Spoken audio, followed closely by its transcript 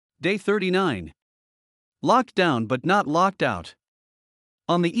Day 39. Locked down but not locked out.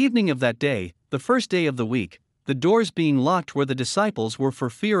 On the evening of that day, the first day of the week, the doors being locked where the disciples were for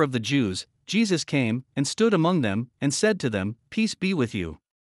fear of the Jews, Jesus came and stood among them and said to them, "Peace be with you."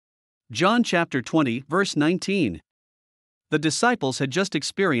 John chapter 20, verse 19. The disciples had just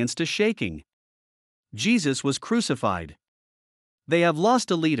experienced a shaking. Jesus was crucified. They have lost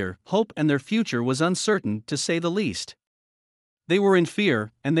a leader, hope, and their future was uncertain, to say the least. They were in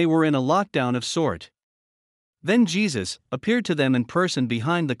fear, and they were in a lockdown of sort. Then Jesus appeared to them in person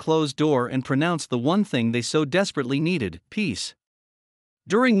behind the closed door and pronounced the one thing they so desperately needed: peace.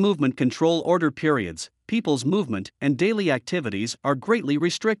 During movement control order periods, people's movement and daily activities are greatly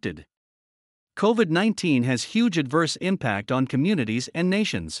restricted. COVID-19 has huge adverse impact on communities and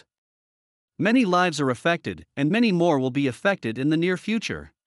nations. Many lives are affected, and many more will be affected in the near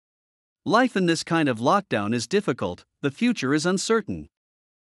future. Life in this kind of lockdown is difficult, the future is uncertain.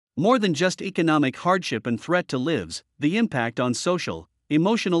 More than just economic hardship and threat to lives, the impact on social,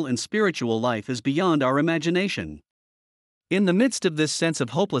 emotional, and spiritual life is beyond our imagination. In the midst of this sense of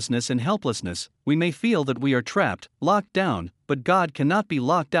hopelessness and helplessness, we may feel that we are trapped, locked down, but God cannot be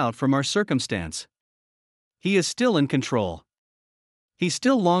locked out from our circumstance. He is still in control. He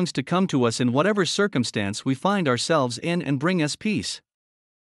still longs to come to us in whatever circumstance we find ourselves in and bring us peace.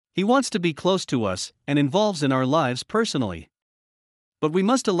 He wants to be close to us and involves in our lives personally. But we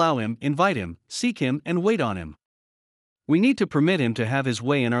must allow Him, invite Him, seek Him, and wait on Him. We need to permit Him to have His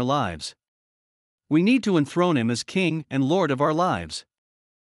way in our lives. We need to enthrone Him as King and Lord of our lives.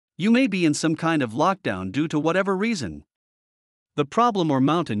 You may be in some kind of lockdown due to whatever reason. The problem or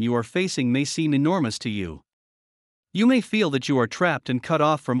mountain you are facing may seem enormous to you. You may feel that you are trapped and cut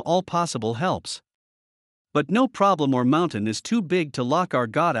off from all possible helps. But no problem or mountain is too big to lock our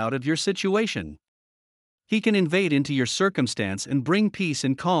God out of your situation. He can invade into your circumstance and bring peace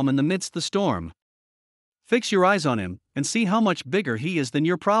and calm in the midst of the storm. Fix your eyes on Him and see how much bigger He is than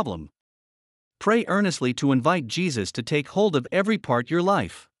your problem. Pray earnestly to invite Jesus to take hold of every part of your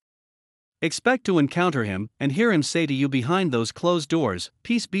life. Expect to encounter Him and hear Him say to you behind those closed doors,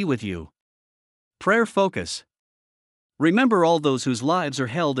 "Peace be with you." Prayer focus. Remember all those whose lives are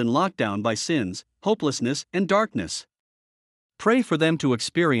held in lockdown by sins, hopelessness, and darkness. Pray for them to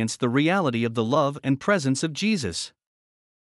experience the reality of the love and presence of Jesus.